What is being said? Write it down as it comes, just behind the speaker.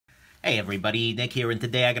Hey everybody, Nick here, and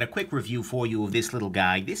today I got a quick review for you of this little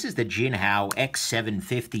guy. This is the Jinhao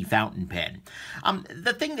X750 fountain pen.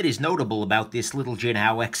 The thing that is notable about this little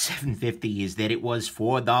Jinhao X750 is that it was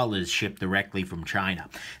 $4 shipped directly from China.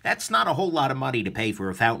 That's not a whole lot of money to pay for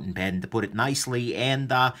a fountain pen, to put it nicely,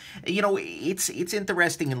 and, it's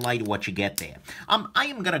interesting in light of what you get there. I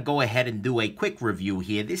am going to go ahead and do a quick review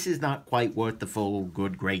here. This is not quite worth the full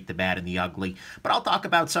good, great, the bad, and the ugly, but I'll talk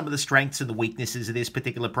about some of the strengths and the weaknesses of this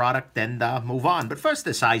particular product and move on. But first,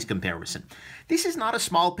 the size comparison. This is not a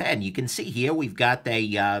small pen. You can see here we've got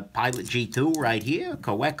a Pilot G2 right here,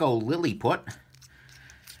 Coeco Lilliput.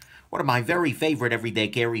 One of my very favorite everyday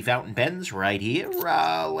carry fountain pens right here.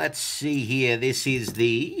 Let's see here. This is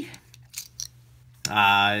the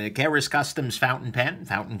Keras Customs fountain pen,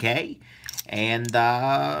 Fountain K, and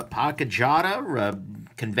Parkajada,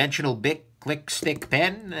 conventional Bic click stick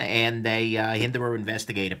pen, and a Hinderer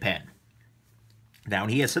Investigator pen down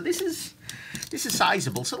here. So this is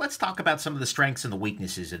sizable. So let's talk about some of the strengths and the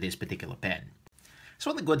weaknesses of this particular pen.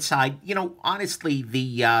 So on the good side, honestly,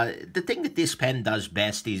 the thing that this pen does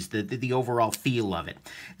best is the overall feel of it.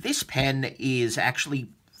 This pen is actually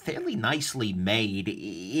fairly nicely made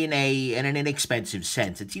in an inexpensive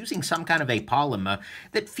sense. It's using some kind of a polymer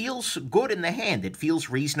that feels good in the hand. It feels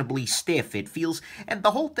reasonably stiff. And the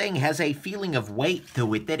whole thing has a feeling of weight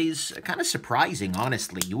to it that is kind of surprising,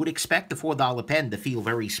 honestly. You would expect a $4 pen to feel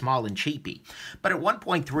very small and cheapy. But at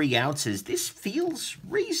 1.3 ounces, this feels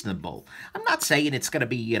reasonable. I'm not saying it's going to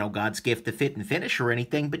be, God's gift to fit and finish or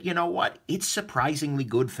anything, but you know what? It's surprisingly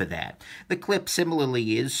good for that. The clip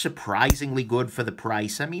similarly is surprisingly good for the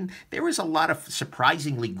price. I mean, there is a lot of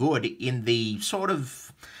surprisingly good in the sort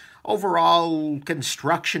of overall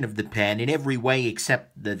construction of the pen in every way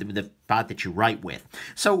except the part that you write with.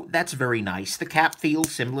 So that's very nice. The cap feel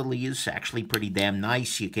similarly is actually pretty damn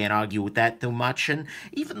nice. You can't argue with that too much. And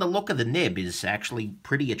even the look of the nib is actually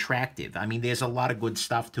pretty attractive. I mean, there's a lot of good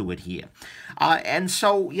stuff to it here. And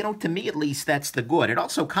so, to me at least, that's the good. It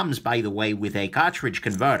also comes, by the way, with a cartridge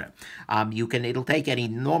converter. It'll take any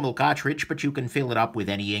normal cartridge, but you can fill it up with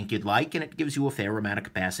any ink you'd like, and it gives you a fair amount of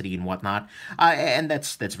capacity and whatnot. And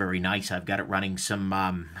that's very nice. I've got it running some,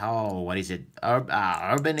 what is it?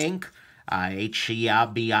 Urban ink. Herbin,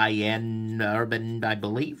 Urban, I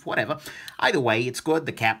believe, whatever. Either way, it's good.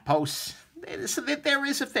 The cap posts, so that there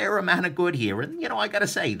is a fair amount of good here. And, I gotta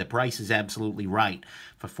say, the price is absolutely right.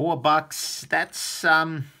 For $4, that's,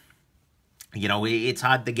 it's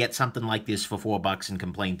hard to get something like this for $4 and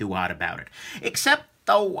complain too hard about it. Except,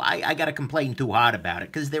 though, I gotta complain too hard about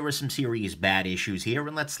it, because there are some serious bad issues here,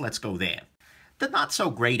 and let's go there. The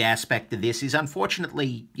not-so-great aspect of this is,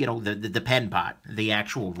 unfortunately, the pen part, the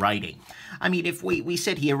actual writing. I mean, if we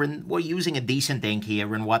sit here and we're using a decent ink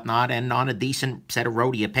here and whatnot, and on a decent set of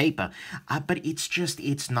Rhodia paper, but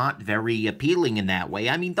it's not very appealing in that way.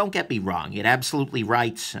 I mean, don't get me wrong. It absolutely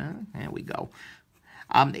writes. There we go.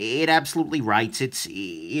 It absolutely writes.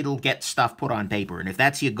 It'll get stuff put on paper, and if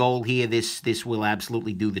that's your goal here, this will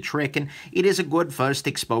absolutely do the trick, and it is a good first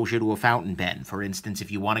exposure to a fountain pen. For instance,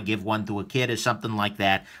 if you want to give one to a kid or something like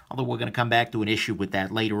that, although we're going to come back to an issue with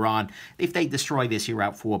that later on, if they destroy this, you're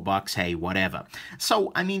out $4, hey, whatever.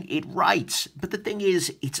 So, I mean, it writes, but the thing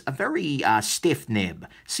is, it's a very stiff nib,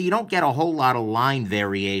 so you don't get a whole lot of line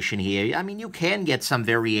variation here. I mean, you can get some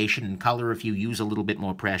variation in color if you use a little bit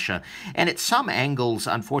more pressure, and at some angles,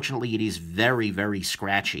 unfortunately, it is very, very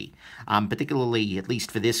scratchy, particularly, at least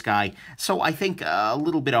for this guy. So I think a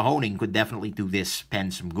little bit of honing could definitely do this pen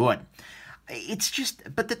some good.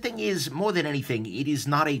 But the thing is, more than anything, it is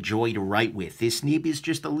not a joy to write with. This nib is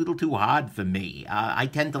just a little too hard for me. I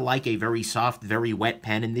tend to like a very soft, very wet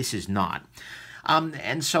pen, and this is not.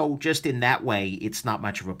 And so just in that way, it's not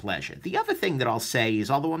much of a pleasure. The other thing that I'll say is,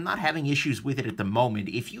 although I'm not having issues with it at the moment,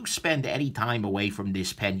 if you spend any time away from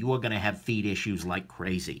this pen, you are going to have feed issues like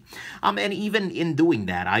crazy. And even in doing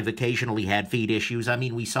that, I've occasionally had feed issues. I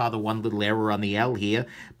mean, we saw the one little error on the L here,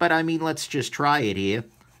 but I mean, let's just try it here.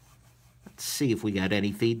 Let's see if we got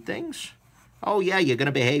any feed things. Oh yeah, you're going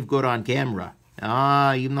to behave good on camera.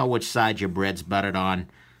 You know which side your bread's buttered on.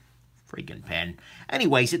 Freaking pen.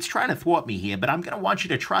 Anyways, it's trying to thwart me here, but I'm going to want you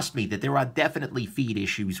to trust me that there are definitely feed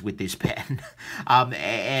issues with this pen.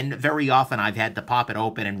 And very often I've had to pop it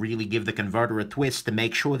open and really give the converter a twist to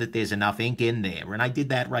make sure that there's enough ink in there. And I did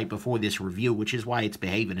that right before this review, which is why it's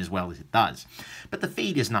behaving as well as it does. But the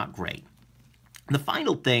feed is not great. The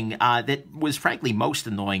final thing that was frankly most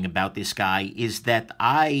annoying about this guy is that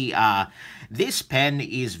this pen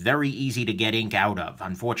is very easy to get ink out of,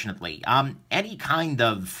 unfortunately. Any kind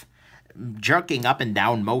of jerking up and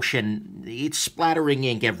down motion, it's splattering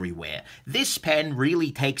ink everywhere. This pen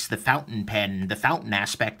really takes the fountain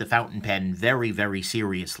aspect, the fountain pen, very, very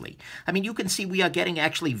seriously. I mean, you can see we are getting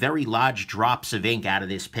actually very large drops of ink out of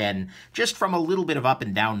this pen just from a little bit of up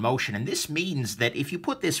and down motion, and this means that if you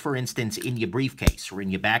put this, for instance, in your briefcase or in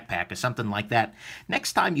your backpack or something like that,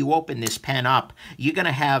 next time you open this pen up, you're going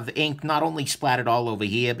to have ink not only splattered all over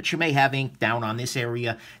here, but you may have ink down on this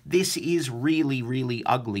area. This is really, really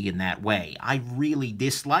ugly in that way. I really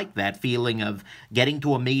dislike that feeling of getting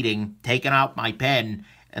to a meeting, taking out my pen,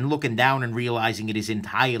 and looking down and realizing it is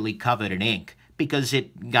entirely covered in ink, because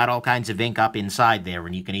it got all kinds of ink up inside there,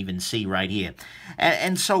 and you can even see right here.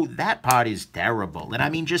 And so that part is terrible. And I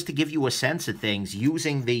mean, just to give you a sense of things,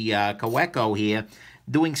 using the Kaweco here,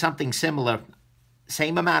 doing something similar,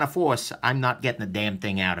 same amount of force, I'm not getting a damn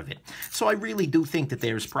thing out of it. So I really do think that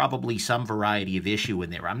there's probably some variety of issue in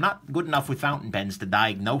there. I'm not good enough with fountain pens to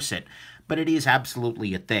diagnose it, but it is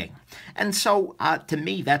absolutely a thing. And so, to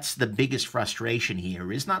me, that's the biggest frustration here,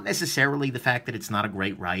 is not necessarily the fact that it's not a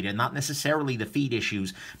great writer, not necessarily the feet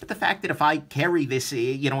issues, but the fact that if I carry this,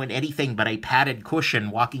 in anything but a padded cushion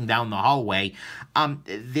walking down the hallway,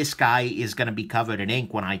 this guy is going to be covered in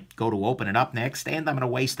ink when I go to open it up next, and I'm going to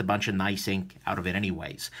waste a bunch of nice ink out of it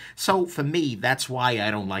anyways. So, for me, that's why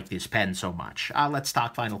I don't like this pen so much. Let's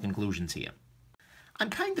talk final conclusions here. I'm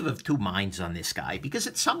kind of two minds on this guy, because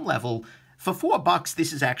at some level, for $4,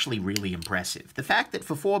 this is actually really impressive. The fact that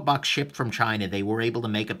for $4 shipped from China, they were able to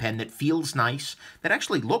make a pen that feels nice, that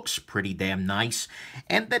actually looks pretty damn nice,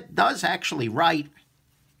 and that does actually write,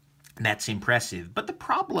 that's impressive. But the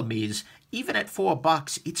problem is, even at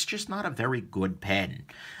 $4, it's just not a very good pen.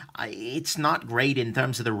 It's not great in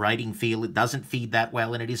terms of the writing feel, it doesn't feed that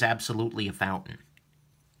well, and it is absolutely a fountain.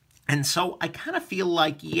 And so I kind of feel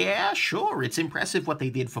like, yeah, sure, it's impressive what they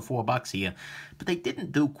did for $4 here, but they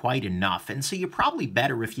didn't do quite enough. And so you're probably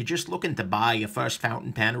better if you're just looking to buy a first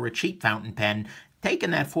fountain pen or a cheap fountain pen,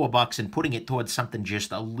 taking that $4 and putting it towards something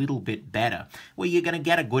just a little bit better, where you're going to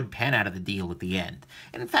get a good pen out of the deal at the end.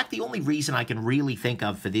 And in fact, the only reason I can really think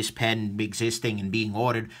of for this pen existing and being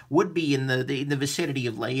ordered would be in the vicinity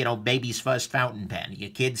of, baby's first fountain pen.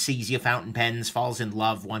 Your kid sees your fountain pens, falls in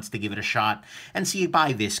love, wants to give it a shot, and so you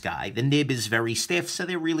buy this guy. The nib is very stiff, so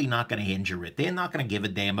they're really not going to injure it. They're not going to give a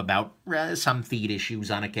damn about some feed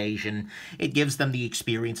issues on occasion. It gives them the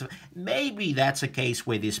experience of, maybe that's a case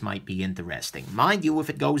where this might be interesting. Mind you, if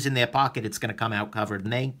it goes in their pocket, it's going to come out covered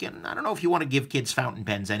in ink, and I don't know if you want to give kids fountain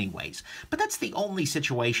pens anyways, but that's the only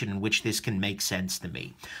situation in which this can make sense to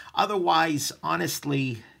me. Otherwise,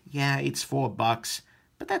 honestly, yeah, it's $4,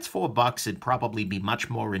 but that's $4 it'd probably be much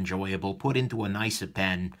more enjoyable put into a nicer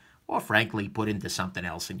pen, or frankly, put into something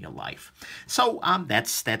else in your life. So,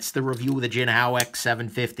 that's the review of the Jinhao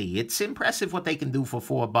X750. It's impressive what they can do for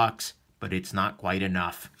 $4, but it's not quite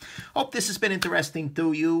enough. Hope this has been interesting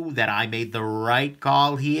to you, that I made the right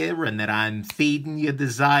call here, and that I'm feeding your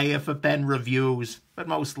desire for pen reviews. But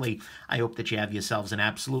mostly, I hope that you have yourselves an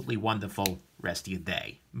absolutely wonderful rest of your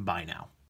day. Bye now.